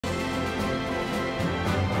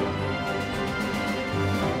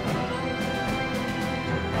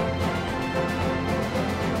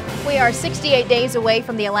are 68 days away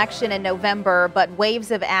from the election in November, but waves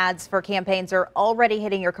of ads for campaigns are already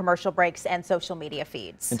hitting your commercial breaks and social media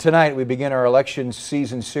feeds. And tonight we begin our election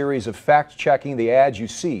season series of fact-checking the ads you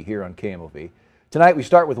see here on KMOV. Tonight we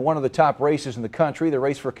start with one of the top races in the country, the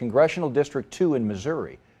race for Congressional District 2 in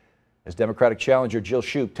Missouri, as Democratic challenger Jill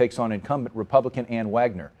Schupp takes on incumbent Republican Ann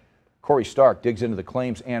Wagner. Corey Stark digs into the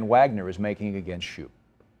claims Ann Wagner is making against Schupp.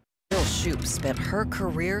 Jill Schupp spent her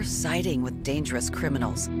career siding with dangerous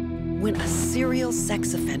criminals. When a serial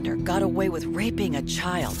sex offender got away with raping a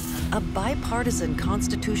child, a bipartisan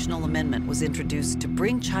constitutional amendment was introduced to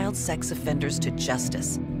bring child sex offenders to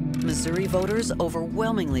justice. Missouri voters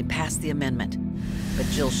overwhelmingly passed the amendment, but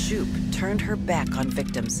Jill Schupp turned her back on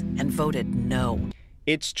victims and voted no.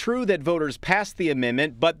 It's true that voters passed the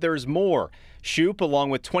amendment, but there's more. Schupp,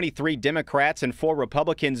 along with 23 Democrats and 4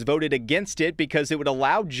 Republicans, voted against it because it would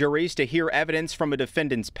allow juries to hear evidence from a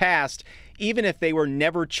defendant's past, even if they were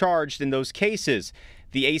never charged in those cases.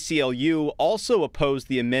 The ACLU also opposed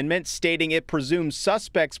the amendment, stating it presumes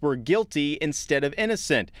suspects were guilty instead of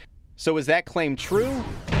innocent. So is that claim true?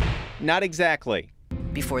 Not exactly.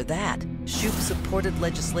 Before that, Schupp supported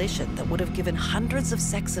legislation that would have given hundreds of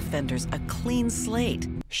sex offenders a clean slate.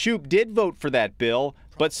 Schupp did vote for that bill,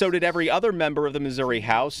 but so did every other member of the Missouri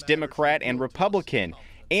House, Democrat and Republican.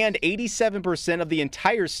 And 87% of the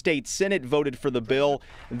entire state Senate voted for the bill.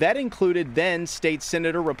 That included then State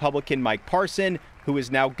Senator Republican Mike Parson, who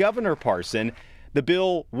is now Governor Parson. The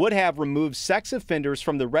bill would have removed sex offenders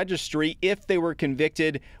from the registry if they were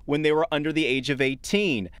convicted when they were under the age of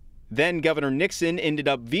 18. Then Governor Nixon ended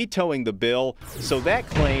up vetoing the bill, so that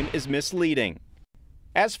claim is misleading.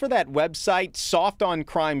 As for that website,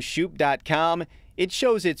 softoncrimeshoop.com, it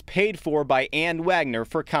shows it's paid for by Ann Wagner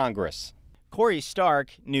for Congress. Corey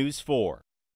Stark, News 4.